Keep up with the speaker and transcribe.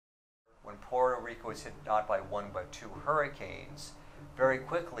when Puerto Rico was hit not by one but two hurricanes, very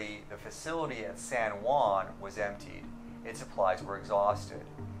quickly the facility at San Juan was emptied. Its supplies were exhausted.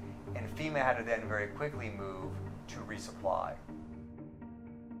 And FEMA had to then very quickly move to resupply.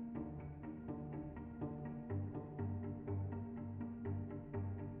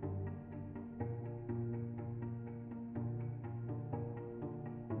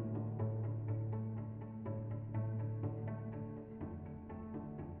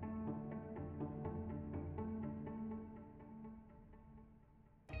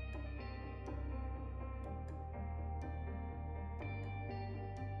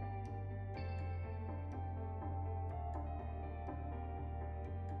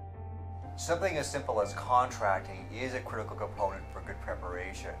 Something as simple as contracting is a critical component for good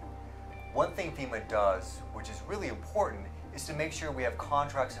preparation. One thing FEMA does, which is really important, is to make sure we have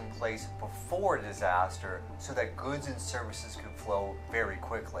contracts in place before a disaster so that goods and services can flow very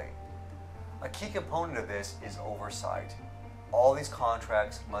quickly. A key component of this is oversight. All these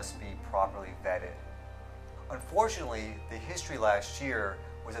contracts must be properly vetted. Unfortunately, the history last year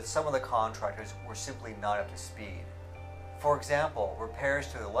was that some of the contractors were simply not up to speed. For example, repairs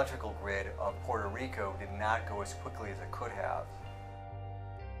to the electrical grid of Puerto Rico did not go as quickly as it could have.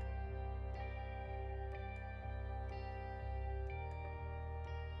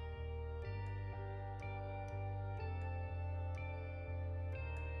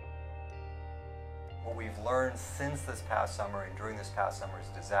 What we've learned since this past summer and during this past summer's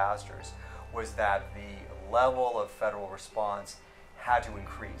disasters was that the level of federal response had to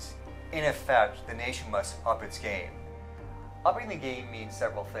increase. In effect, the nation must up its game. Upping the game means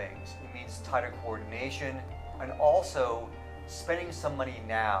several things. It means tighter coordination and also spending some money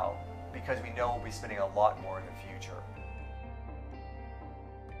now because we know we'll be spending a lot more in the future.